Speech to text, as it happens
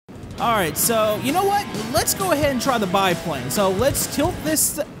Alright, so, you know what? Let's go ahead and try the biplane. So, let's tilt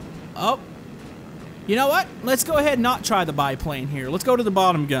this... Oh. You know what? Let's go ahead and not try the biplane here. Let's go to the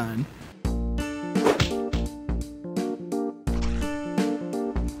bottom gun.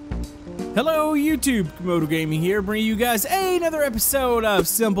 Hello YouTube, Camodo Gaming here, bringing you guys another episode of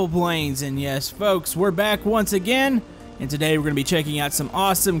Simple Planes. And yes, folks, we're back once again, and today we're going to be checking out some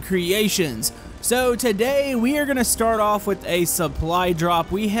awesome creations. So today we are going to start off with a supply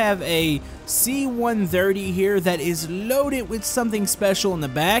drop. We have a C-130 here that is loaded with something special in the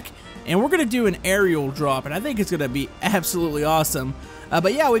back, and we're going to do an aerial drop, and I think it's going to be absolutely awesome.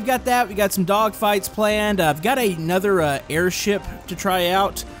 But yeah, we've got that. We got some dogfights planned. I've got another airship to try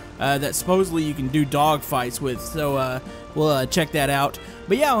out that supposedly you can do dogfights with, so we'll check that out.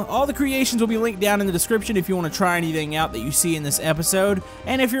 But yeah, all the creations will be linked down in the description if you want to try anything out that you see in this episode.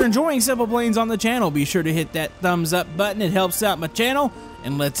 And if you're enjoying Simple Planes on the channel, be sure to hit that thumbs up button. It helps out my channel,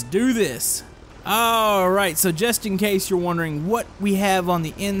 and let's do this. Alright, so just in case you're wondering what we have on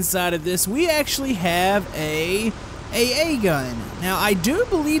the inside of this, we actually have a AA gun. Now, I do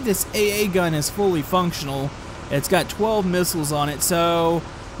believe this AA gun is fully functional. It's got 12 missiles on it, so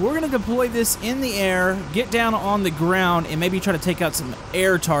we're going to deploy this in the air, get down on the ground, and maybe try to take out some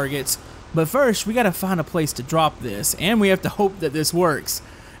air targets. But first, we got to find a place to drop this, and we have to hope that this works.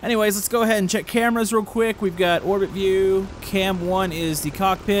 Anyways, let's go ahead and check cameras real quick. We've got orbit view, cam 1 is the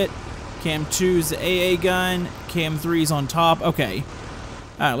cockpit, cam 2 is the AA gun, cam 3 is on top. Okay.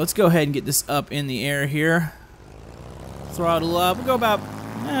 Alright, let's go ahead and get this up in the air here. Throttle up. We'll go about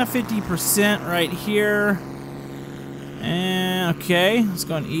 50% right here. And okay, let's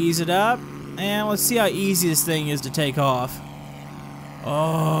go and ease it up. And let's see how easy this thing is to take off.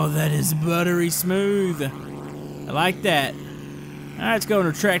 Oh, that is buttery smooth. I like that. Alright, let's go and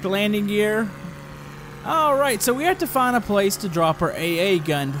retract landing gear. Alright, so we have to find a place to drop our AA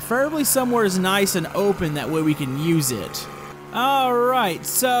gun, preferably somewhere as nice and open, that way we can use it. Alright,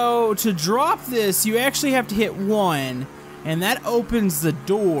 so to drop this, you actually have to hit 1. And that opens the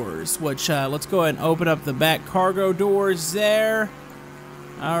doors, which, let's go ahead and open up the back cargo doors there.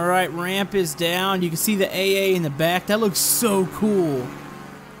 Alright, ramp is down. You can see the AA in the back. That looks so cool.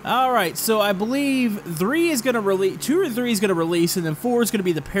 Alright, so I believe 3 is going to release, 2 or 3 is going to release, and then 4 is going to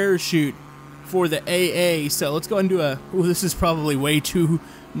be the parachute for the AA. So let's go ahead and do a, ooh, this is probably way too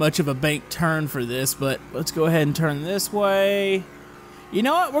much of a bank turn for this, but let's go ahead and turn this way. You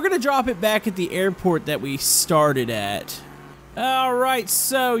know what? We're going to drop it back at the airport that we started at. Alright,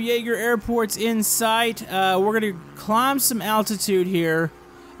 so Jaeger Airport's in sight. We're going to climb some altitude here.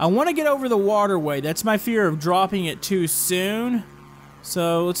 I want to get over the waterway. That's my fear of dropping it too soon.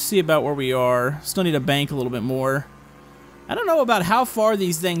 So let's see about where we are. Still need to bank a little bit more. I don't know about how far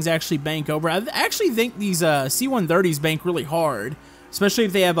these things actually bank over. I actually think these C-130s bank really hard, especially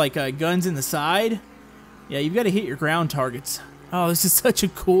if they have like guns in the side. Yeah, you've got to hit your ground targets. Oh, this is such a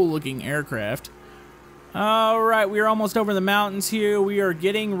cool looking aircraft. Alright, we are almost over the mountains here. We are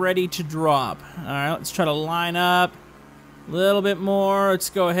getting ready to drop. Alright, let's try to line up a little bit more. Let's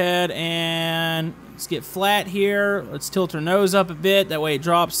go ahead and let's get flat here. Let's tilt our nose up a bit. That way it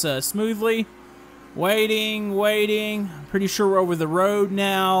drops smoothly. Waiting, waiting. Pretty sure we're over the road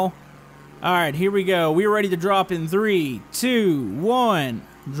now. Alright, here we go. We're ready to drop in 3, 2, 1.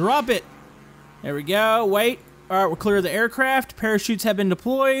 Drop it. There we go. Wait. Alright, we're clear of the aircraft. Parachutes have been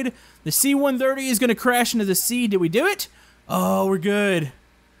deployed. The C-130 is going to crash into the sea. Did we do it? Oh, we're good.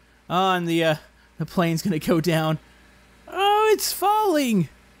 Oh, and the plane's going to go down. Oh, it's falling.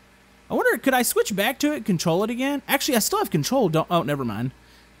 I wonder, could I switch back to it, control it again? Actually, I still have control. Oh, never mind.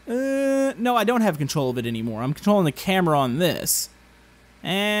 No, I don't have control of it anymore. I'm controlling the camera on this.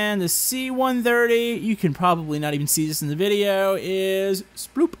 And the C-130, you can probably not even see this in the video, is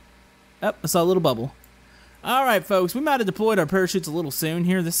sploop. Oh, I saw a little bubble. Alright, folks, we might have deployed our parachutes a little soon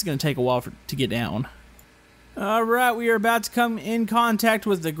here. This is going to take a while to get down. Alright, we are about to come in contact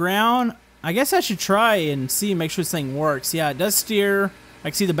with the ground. I guess I should try and see, make sure this thing works. Yeah, it does steer. I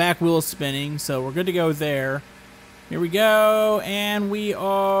can see the back wheels spinning, so we're good to go there. Here we go, and we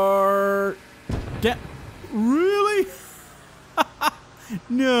are... Really?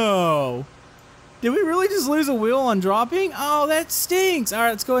 No. Did we really just lose a wheel on dropping? Oh, that stinks.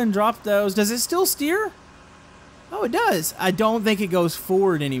 Alright, let's go ahead and drop those. Does it still steer? Oh, it does. I don't think it goes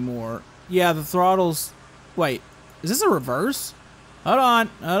forward anymore. Yeah, the throttle's... Wait, is this a reverse? Hold on,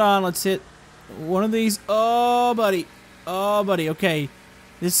 hold on. Let's hit one of these. Oh, buddy. Oh, buddy. Okay.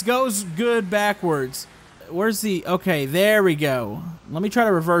 This goes good backwards. Where's the... Okay, there we go. Let me try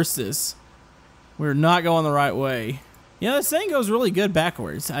to reverse this. We're not going the right way. You know, this thing goes really good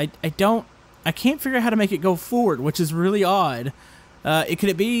backwards. I can't figure out how to make it go forward, which is really odd. Could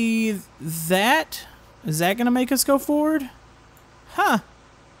it be that? Is that gonna make us go forward? Huh.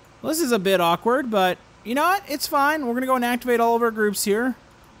 Well, this is a bit awkward, but you know what? It's fine. We're gonna go and activate all of our groups here.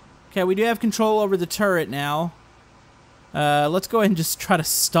 Okay, we do have control over the turret now. Let's go ahead and just try to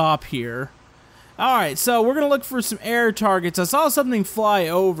stop here. Alright, so we're gonna look for some air targets. I saw something fly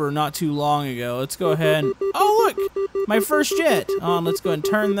over not too long ago. Let's go ahead and... Oh, look! My first jet! Let's go ahead and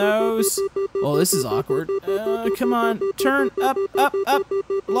turn those. Oh, this is awkward. Come on. Turn. Up, up, up.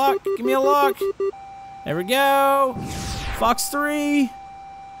 Lock. Give me a lock. There we go. Fox 3.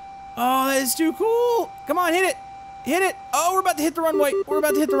 Oh, that is too cool. Come on, hit it. Hit it. Oh, we're about to hit the runway. We're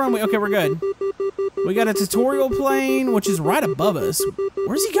about to hit the runway. Okay, we're good. We got a tutorial plane, which is right above us.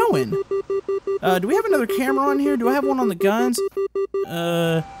 Where's he going? Do we have another camera on here? Do I have one on the guns?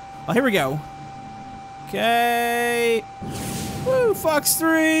 Oh, here we go. Okay. Woo, Fox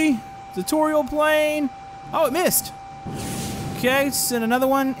 3. Tutorial plane. Oh, it missed. Okay, send another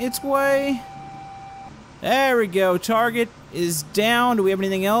one its way. There we go. Target is down. Do we have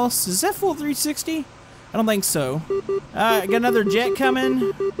anything else? Is that full 360? I don't think so. I got another jet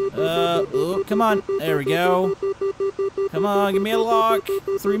coming. Oh, come on. There we go. Come on, give me a lock.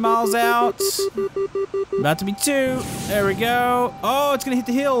 3 miles out. About to be 2. There we go. Oh, it's gonna hit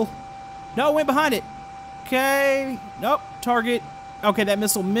the hill. No, it went behind it. Okay. Nope. Target. Okay, that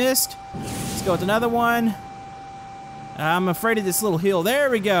missile missed. Let's go with another one. I'm afraid of this little hill. There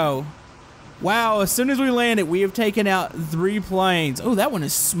we go. Wow, as soon as we landed, we have taken out 3 planes. Oh, that one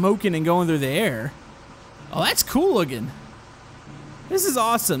is smoking and going through the air. Oh, that's cool looking. This is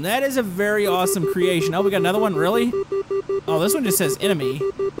awesome. That is a very awesome creation. Oh, we got another one, really? Oh, this one just says enemy.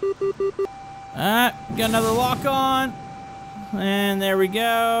 Got another lock on. And there we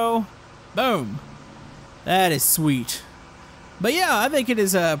go. Boom. That is sweet. But yeah, I think it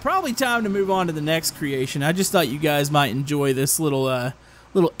is probably time to move on to the next creation. I just thought you guys might enjoy this little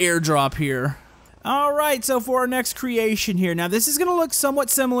airdrop here. Alright, so for our next creation here, now this is going to look somewhat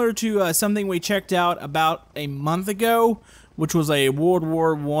similar to something we checked out about a month ago, which was a World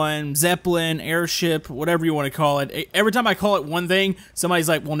War I Zeppelin, airship, whatever you want to call it. Every time I call it one thing, somebody's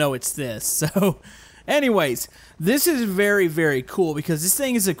like, well, no, it's this. So, anyways, this is very, very cool because this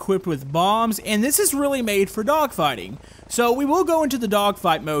thing is equipped with bombs, and this is really made for dogfighting. So we will go into the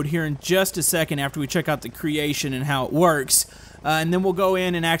dogfight mode here in just a second after we check out the creation and how it works. And then we'll go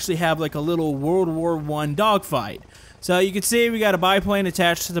in and actually have like a little World War I dogfight. So you can see we got a biplane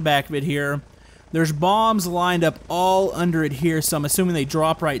attached to the back of it here. There's bombs lined up all under it here, so I'm assuming they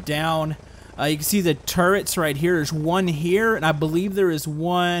drop right down. You can see the turrets right here. There's one here, and I believe there is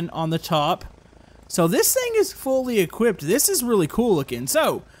one on the top. So this thing is fully equipped. This is really cool looking.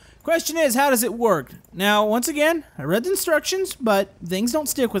 So, question is, how does it work? Now, once again, I read the instructions, but things don't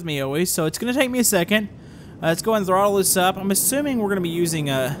stick with me always, so it's going to take me a second. Let's go ahead and throttle this up. I'm assuming we're going to be using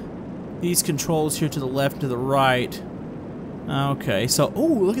these controls here to the left and to the right. Okay, so, oh,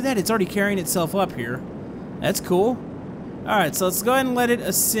 look at that. It's already carrying itself up here. That's cool. Alright, so let's go ahead and let it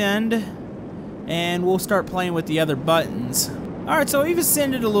ascend, and we'll start playing with the other buttons. Alright, so we've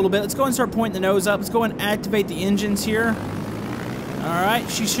ascended a little bit. Let's go and start pointing the nose up. Let's go and activate the engines here. Alright,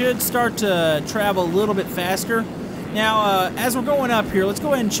 she should start to travel a little bit faster. Now, as we're going up here, let's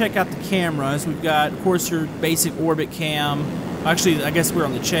go ahead and check out the cameras. We've got, of course, your basic orbit cam. Actually, I guess we're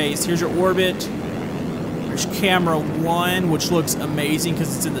on the chase. Here's your orbit. There's camera 1, which looks amazing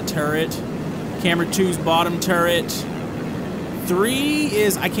because it's in the turret. Camera 2's bottom turret. 3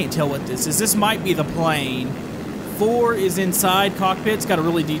 is, I can't tell what this is. This might be the plane. 4 is inside cockpit. It's got a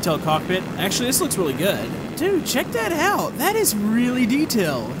really detailed cockpit. Actually, this looks really good. Dude, check that out. That is really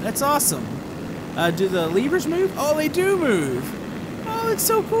detailed. That's awesome. Do the levers move? Oh, they do move. Oh, that's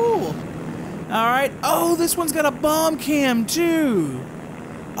so cool. Alright. Oh, this one's got a bomb cam, too.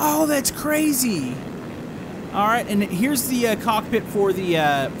 Oh, that's crazy. Alright, and here's the cockpit for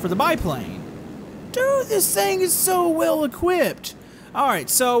the biplane. Dude, this thing is so well equipped. Alright,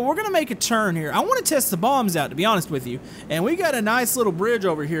 so we're going to make a turn here. I want to test the bombs out, to be honest with you. And we got a nice little bridge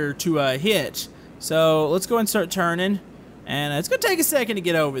over here to hit. So let's go and start turning. And it's going to take a second to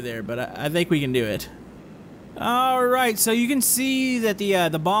get over there, but I think we can do it. Alright, so you can see that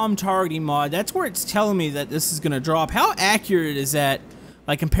the bomb targeting mod, that's where it's telling me that this is going to drop. How accurate is that,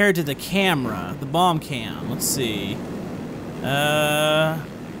 like, compared to the camera, the bomb cam? Let's see.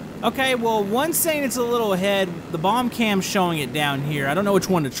 Okay, well, one's saying it's a little ahead. The bomb cam's showing it down here. I don't know which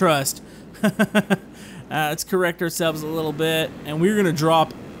one to trust. Let's correct ourselves a little bit, and we're going to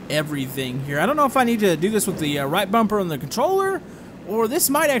drop everything here. I don't know if I need to do this with the right bumper on the controller, or this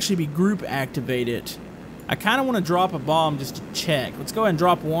might actually be group activated. I kind of want to drop a bomb just to check. Let's go ahead and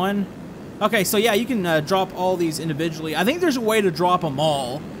drop one. Okay, so yeah, you can drop all these individually. I think there's a way to drop them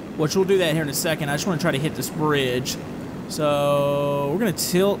all, which we'll do that here in a second. I just want to try to hit this bridge. So we're going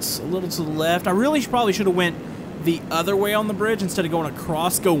to tilt a little to the left. I really probably should have went the other way on the bridge instead of going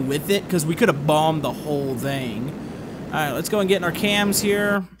across, go with it, because we could have bombed the whole thing. All right, let's go and get in our cams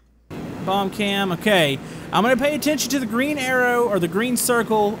here. Bomb cam, okay. I'm going to pay attention to the green arrow or the green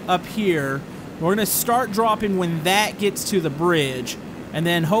circle up here. We're going to start dropping when that gets to the bridge. And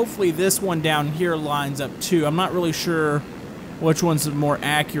then hopefully this one down here lines up too. I'm not really sure which one's the more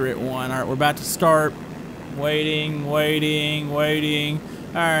accurate one. All right, we're about to start. Waiting, waiting, waiting.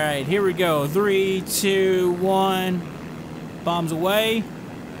 All right, here we go. 3, 2, 1. Bombs away.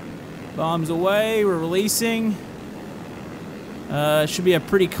 Bombs away. We're releasing. Should be a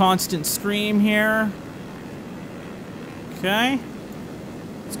pretty constant stream here. Okay.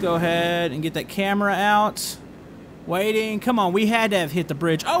 Let's go ahead and get that camera out. Waiting. Come on, we had to have hit the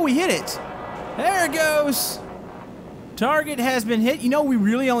bridge. Oh, we hit it. There it goes. Target has been hit. You know, we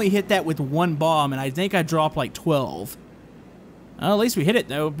really only hit that with one bomb, and I think I dropped like 12. Well, at least we hit it,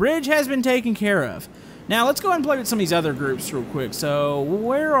 though. Bridge has been taken care of. Now, let's go ahead and play with some of these other groups real quick. So,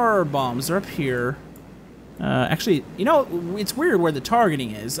 where are our bombs? They're up here. Actually, you know, it's weird where the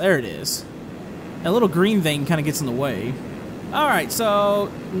targeting is. There it is. That little green thing kind of gets in the way. All right,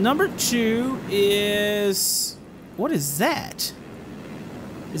 so number 2 is... What is that?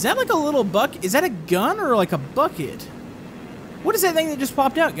 Is that like a little bucket? Is that a gun or like a bucket? What is that thing that just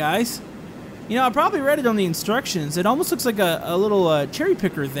popped out, guys? You know, I probably read it on the instructions. It almost looks like a little cherry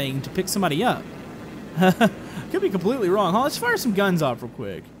picker thing to pick somebody up. Could be completely wrong. Let's fire some guns off real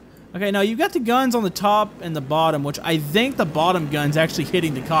quick. Okay, now you've got the guns on the top and the bottom, which I think the bottom gun's actually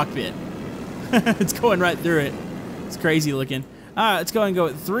hitting the cockpit. It's going right through it. It's crazy looking. All right, let's go and go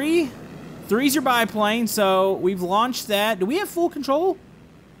at 3. 3's your biplane, so we've launched that. Do we have full control?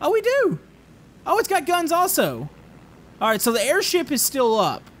 Oh, we do. Oh, it's got guns also. All right, so the airship is still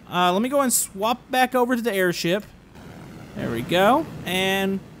up. Let me go and swap back over to the airship. There we go.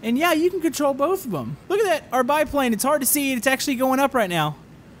 And yeah, you can control both of them. Look at that, our biplane. It's hard to see. It's actually going up right now.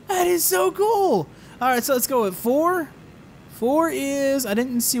 That is so cool. All right, so let's go with 4. 4 is, I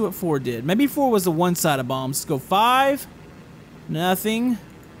didn't see what 4 did. Maybe 4 was the one side of bombs. Let's go 5. Nothing.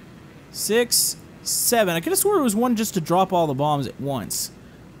 6, 7. I could have swore it was one just to drop all the bombs at once.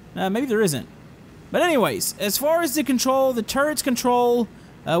 Maybe there isn't. But anyways, as far as the control, the turrets control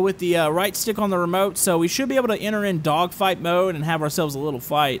with the right stick on the remote, so we should be able to enter in dogfight mode and have ourselves a little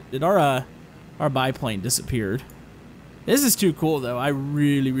fight. Did our biplane disappeared? This is too cool, though. I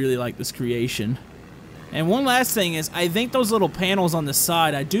really, really like this creation. And one last thing is, I think those little panels on the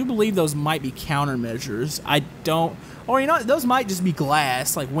side, I do believe those might be countermeasures. I don't... Or, you know, those might just be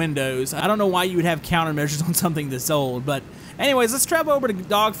glass, like windows. I don't know why you would have countermeasures on something this old, but... Anyways, let's travel over to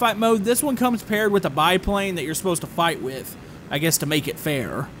dogfight mode. This one comes paired with a biplane that you're supposed to fight with, I guess, to make it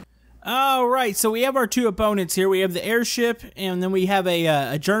fair. Alright, so we have our 2 opponents here. We have the airship, and then we have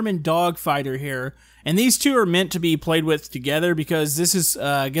a German dogfighter here. And these 2 are meant to be played with together because this is,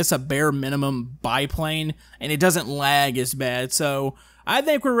 I guess, a bare minimum biplane, and it doesn't lag as bad. So I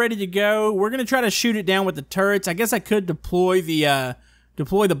think we're ready to go. We're going to try to shoot it down with the turrets. I guess I could deploy the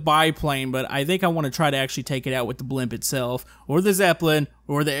biplane, but I think I want to try to actually take it out with the blimp itself, or the Zeppelin,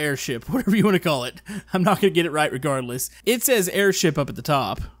 or the airship, whatever you want to call it. I'm not going to get it right regardless. It says airship up at the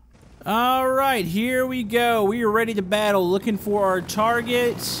top. Alright, here we go. We are ready to battle, looking for our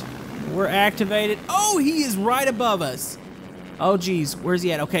target. We're activated. Oh, he is right above us. Oh, geez. Where's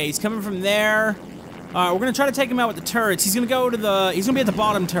he at? Okay, he's coming from there. Alright, we're going to try to take him out with the turrets. He's going to be at the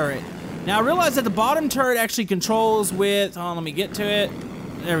bottom turret. Now, I realize that the bottom turret actually controls with... Oh, let me get to it.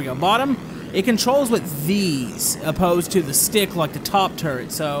 There we go. Bottom. It controls with these, opposed to the stick like the top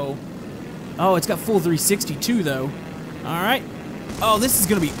turret, so... Oh, it's got full 360 too, though. Alright. Oh, this is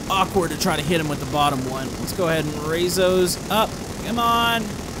going to be awkward to try to hit him with the bottom one. Let's go ahead and raise those up. Come on.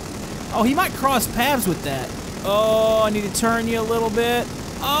 Oh, he might cross paths with that. Oh, I need to turn you a little bit.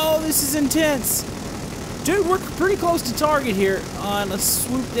 Oh, this is intense. Dude, we're pretty close to target here. Let's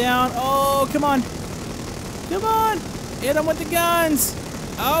swoop down. Oh, come on. Come on. Hit him with the guns.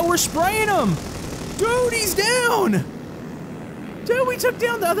 Oh, we're spraying him. Dude, he's down. Dude, we took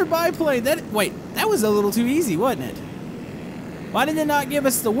down the other biplane. Wait, that was a little too easy, wasn't it? Why did it not give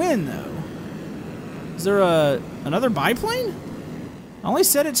us the win, though? Is there another biplane? I only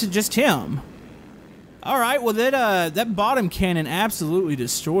set it to just him. Alright, well that bottom cannon absolutely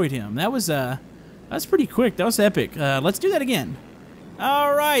destroyed him. That's pretty quick. That was epic. Let's do that again.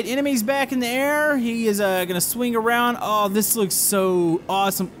 Alright, enemy's back in the air. He is gonna swing around. Oh, this looks so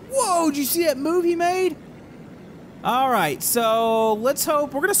awesome. Whoa, did you see that move he made? Alright, so let's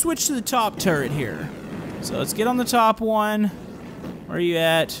hope. We're going to switch to the top turret here. So let's get on the top one. Where are you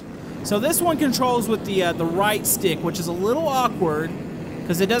at? So this one controls with the right stick, which is a little awkward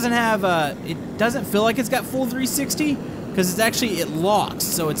because it doesn't have it doesn't feel like it's got full 360 because it's actually, it locks,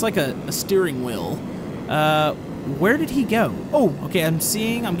 so it's like a steering wheel. Where did he go? Oh, okay, I'm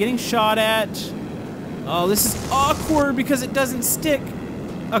getting shot at. Oh, this is awkward because it doesn't stick.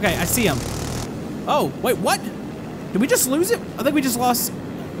 Okay, I see him. Oh, wait, what? Did we just lose it? I think we just lost.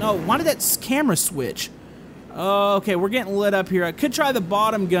 No, why did that camera switch? Oh, okay, we're getting lit up here. I could try the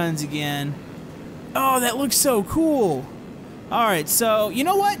bottom guns again. Oh, that looks so cool. All right, so you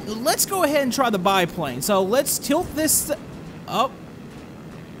know what? Let's go ahead and try the biplane. So let's tilt this. Oh,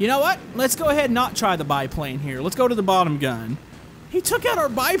 you know what? Let's go ahead and not try the biplane here. Let's go to the bottom gun. He took out our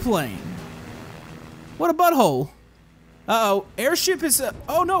biplane. What a butthole. Uh-oh, airship is,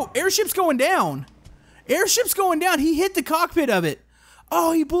 oh no, airship's going down. Airship's going down. He hit the cockpit of it.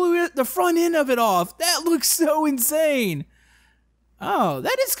 Oh, he blew the front end of it off. That looks so insane. Oh,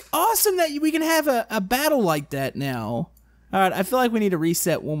 that is awesome that we can have a battle like that now. All right, I feel like we need to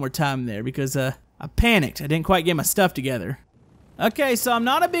reset one more time there because I panicked. I didn't quite get my stuff together. Okay, so I'm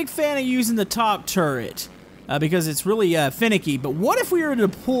not a big fan of using the top turret because it's really finicky. But what if we were to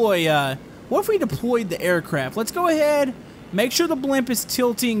deploy, what if we deployed the aircraft? Let's go ahead, make sure the blimp is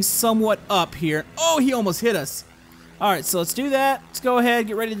tilting somewhat up here. Oh, he almost hit us. All right, so let's do that. Let's go ahead,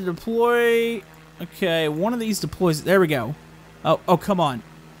 get ready to deploy. Okay, one of these deploys. There we go. Oh, come on.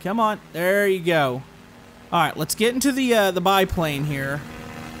 Come on. There you go. All right, let's get into the biplane here.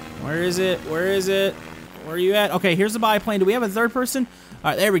 Where is it? Where is it? Where are you at? Okay, here's the biplane. Do we have a third person?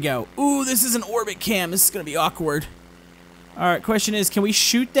 All right, there we go. Ooh, this is an orbit cam. This is going to be awkward. All right, question is, can we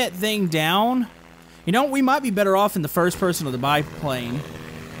shoot that thing down? You know, we might be better off in the first person of the biplane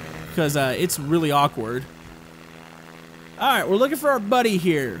because it's really awkward. All right, we're looking for our buddy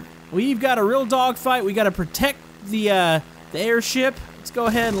here. We've got a real dogfight. We got to protect the airship. Let's go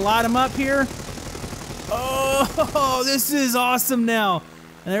ahead and light him up here. Oh, this is awesome now.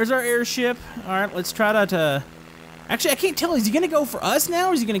 And there's our airship. All right, let's try to... Actually, I can't tell. Is he going to go for us now,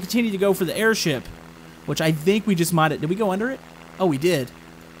 or is he going to continue to go for the airship? Which I think we just might have... Did we go under it? Oh, we did.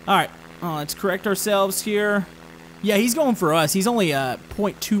 All right, let's correct ourselves here. Yeah, he's going for us. He's only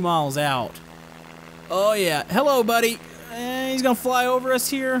 0.2 miles out. Oh, yeah. Hello, buddy. He's going to fly over us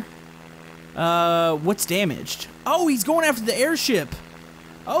here. What's damaged? Oh, he's going after the airship.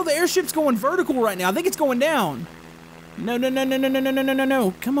 Oh, the airship's going vertical right now. I think it's going down.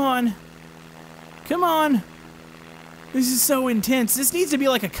 No. Come on. Come on. This is so intense. This needs to be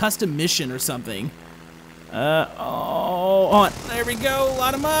like a custom mission or something. Oh, there we go.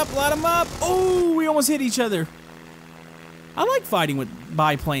 Light him up, light him up. Oh, we almost hit each other. I like fighting with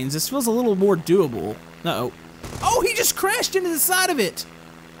biplanes. This feels a little more doable. Uh-oh. Oh, he just crashed into the side of it.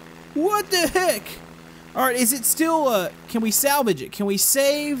 What the heck? All right, is it still, can we salvage it? Can we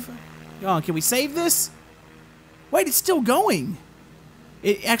save? Can we save this? Wait, it's still going.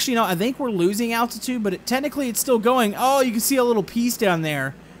 It actually, no, I think we're losing altitude, but technically it's still going. Oh, you can see a little piece down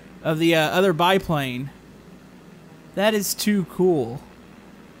there of the other biplane. That is too cool.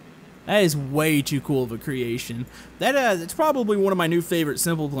 That is way too cool of a creation. That's probably one of my new favorite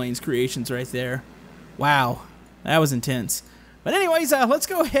Simple Planes creations right there. Wow, that was intense. But anyways, let's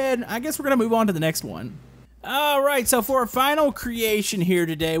go ahead. I guess we're going to move on to the next one. Alright, so for our final creation here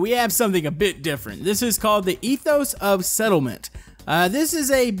today, we have something a bit different. This is called the Ethos of Settlement. This is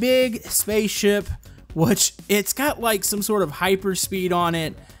a big spaceship, which it's got like some sort of hyperspeed on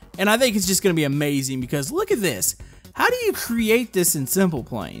it. And I think it's just going to be amazing because look at this. How do you create this in Simple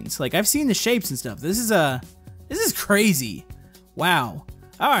Planes? Like, I've seen the shapes and stuff. This is crazy. Wow.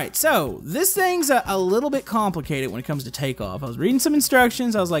 Alright, so this thing's a little bit complicated when it comes to takeoff. I was reading some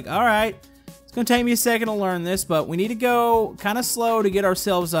instructions. I was like, alright, it's going to take me a second to learn this, but we need to go kind of slow to get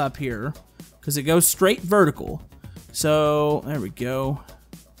ourselves up here because it goes straight vertical. So, there we go.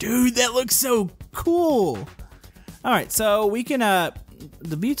 Dude, that looks so cool. Alright, so we can, the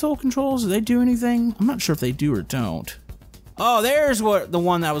VTOL controls, do they do anything? I'm not sure if they do or don't. Oh, there's the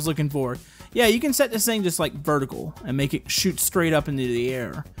one that I was looking for. Yeah, you can set this thing just like vertical and make it shoot straight up into the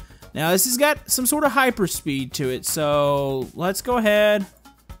air. Now, this has got some sort of hyperspeed to it, so let's go ahead.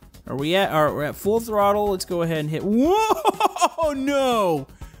 We're at full throttle. Let's go ahead and hit. Whoa, no.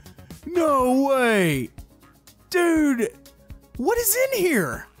 No way. Dude, what is in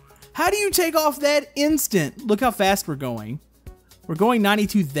here? How do you take off that instant? Look how fast we're going. We're going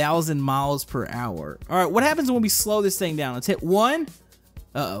 92,000 miles per hour. All right, what happens when we slow this thing down? Let's hit 1.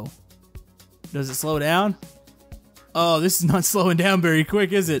 Uh-oh. Does it slow down? Oh, this is not slowing down very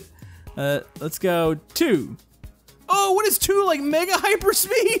quick, is it? Let's go 2. Oh, what is 2, like mega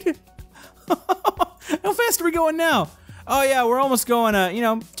hyperspeed? How fast are we going now? Oh yeah, we're almost going, you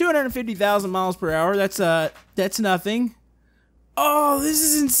know, 250,000 miles per hour. That's nothing. Oh, this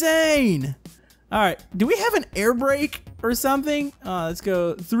is insane. All right, do we have an air brake or something? Let's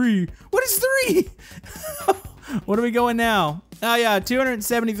go 3. What is 3? What are we going now? Oh yeah,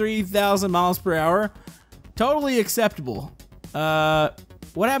 273,000 miles per hour. Totally acceptable.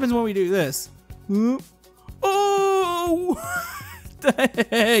 What happens when we do this? Oh, what the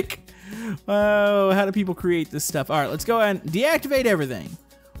heck? Oh, how do people create this stuff? All right, let's go ahead and deactivate everything.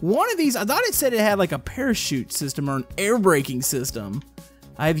 One of these, I thought it said it had like a parachute system or an air braking system.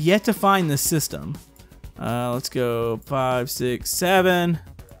 I have yet to find this system. Let's go 5, 6, 7.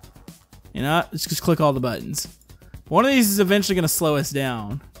 You know, let's just click all the buttons. One of these is eventually going to slow us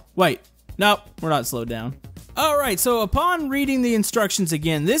down. Wait, nope, we're not slowed down. All right, so upon reading the instructions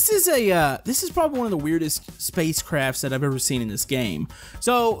again, this is probably one of the weirdest spacecrafts that I've ever seen in this game.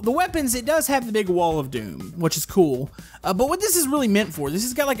 So the weapons, it does have the big wall of doom, which is cool. But what this is really meant for, this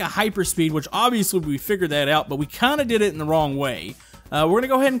has got like a hyperspeed, which obviously we figured that out, but we kind of did it in the wrong way. We're gonna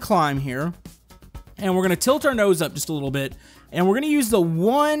go ahead and climb here, and we're gonna tilt our nose up just a little bit, and we're gonna use the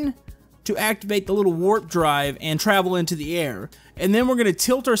 1 to activate the little warp drive and travel into the air. And then we're gonna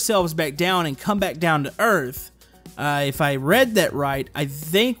tilt ourselves back down and come back down to Earth. If I read that right, I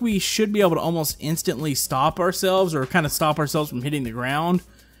think we should be able to almost instantly stop ourselves, or kind of stop ourselves from hitting the ground.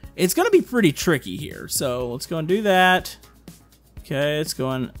 It's gonna be pretty tricky here, so let's go and do that. Okay, let's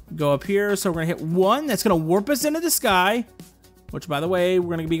go up here. So we're gonna hit 1, that's gonna warp us into the sky, which by the way,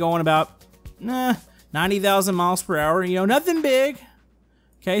 we're gonna be going about 90,000 miles per hour, you know, nothing big.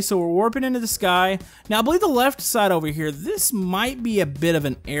 Okay, so we're warping into the sky. Now, I believe the left side over here, this might be a bit of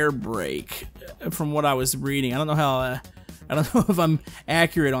an air brake from what I was reading. I don't know how, I don't know if I'm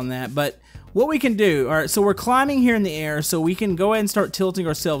accurate on that, but what we can do, all right, so we're climbing here in the air, so we can go ahead and start tilting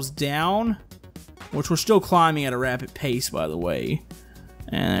ourselves down, which we're still climbing at a rapid pace, by the way.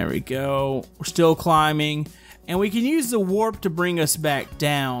 And there we go. We're still climbing. And we can use the warp to bring us back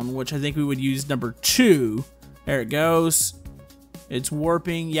down, which I think we would use number 2. There it goes. It's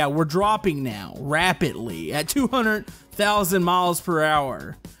warping. Yeah, we're dropping now rapidly at 200,000 miles per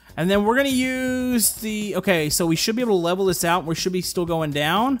hour. And then we're going to use the... Okay, so we should be able to level this out. We should be still going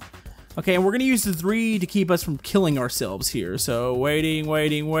down. Okay, and we're going to use the 3 to keep us from killing ourselves here. So waiting,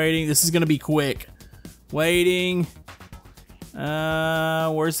 waiting, waiting. This is going to be quick. Waiting.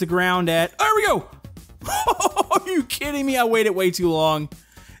 Where's the ground at? There we go! Are you kidding me? I waited way too long.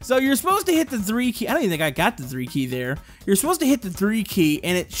 So you're supposed to hit the 3 key. I don't even think I got the 3 key there. You're supposed to hit the 3 key,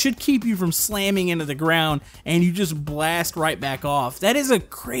 and it should keep you from slamming into the ground, and you just blast right back off. That is a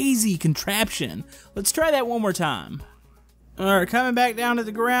crazy contraption. Let's try that one more time. All right, coming back down to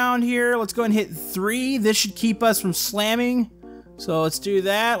the ground here. Let's go and hit 3. This should keep us from slamming. So let's do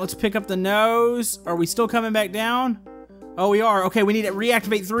that. Let's pick up the nose. Are we still coming back down? Oh, we are. Okay, we need to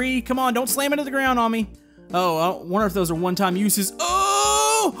reactivate 3. Come on, don't slam into the ground on me. Oh, I wonder if those are one-time uses.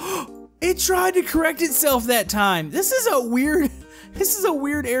 Oh! It tried to correct itself that time. This is a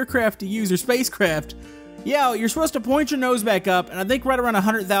weird aircraft to use, or spacecraft. Yeah, you're supposed to point your nose back up, and I think right around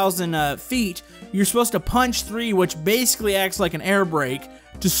 100,000 feet, you're supposed to punch 3, which basically acts like an air brake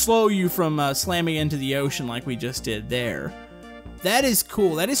to slow you from slamming into the ocean like we just did there. That is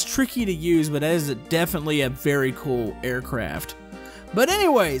cool. That is tricky to use, but that is definitely a very cool aircraft. But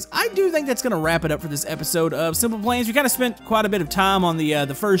anyways, I do think that's going to wrap it up for this episode of Simple Planes. We kind of spent quite a bit of time on the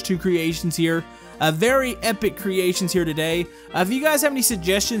first 2 creations here. Very epic creations here today. If you guys have any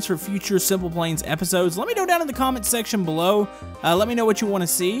suggestions for future Simple Planes episodes, let me know down in the comments section below. Let me know what you want to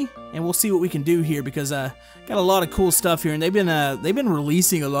see, and we'll see what we can do here, because got a lot of cool stuff here, and they've been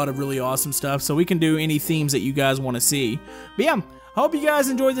releasing a lot of really awesome stuff, so we can do any themes that you guys want to see. But yeah, hope you guys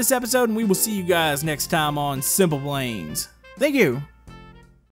enjoyed this episode, and we will see you guys next time on Simple Planes. Thank you.